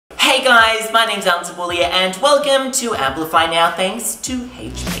guys, my name's Alan Tabulia and welcome to Amplify Now thanks to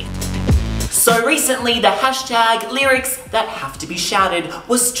HP. So recently the hashtag lyrics that have to be shouted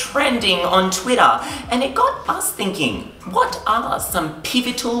was trending on Twitter and it got us thinking, what are some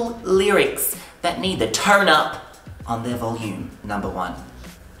pivotal lyrics that need the turn up on their volume? Number one.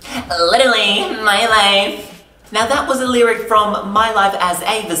 Literally, my life. Now that was a lyric from My Life as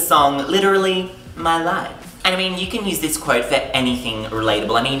Ava's song, Literally, My Life. And I mean, you can use this quote for anything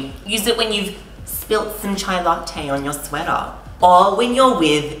relatable. I mean, use it when you've spilt some chai latte on your sweater. Or when you're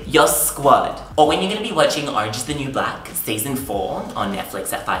with your squad. Or when you're going to be watching Orange is the New Black, Season 4 on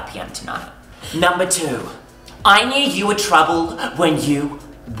Netflix at 5 PM tonight. Number two. I knew you were trouble when you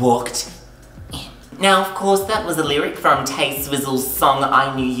walked in. Now, of course, that was a lyric from Tay Swizzle's song,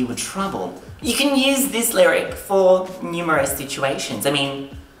 I Knew You Were Trouble. You can use this lyric for numerous situations. I mean,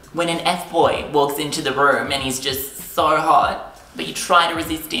 when an F-boy walks into the room and he's just so hot, but you try to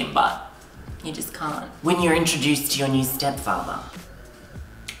resist him, but you just can't. When you're introduced to your new stepfather.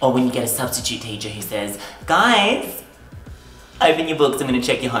 Or when you get a substitute teacher who says, guys, open your books, I'm gonna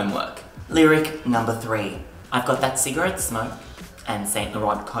check your homework. Lyric number three. I've got that cigarette smoke and Saint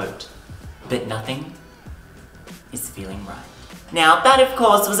Laurent coat, but nothing is feeling right. Now, that of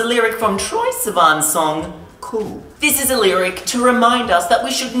course was a lyric from Troye Sivan's song, Cool. This is a lyric to remind us that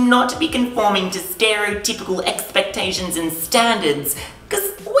we should not be conforming to stereotypical expectations and standards,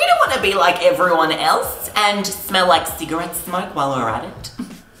 because we don't want to be like everyone else and smell like cigarette smoke while we're at it.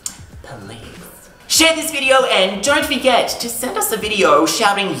 Please. Share this video and don't forget to send us a video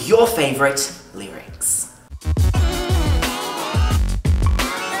shouting your favourite lyrics.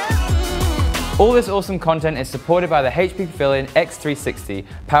 All this awesome content is supported by the HP Pavilion X360,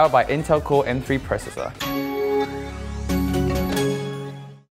 powered by Intel Core M3 processor.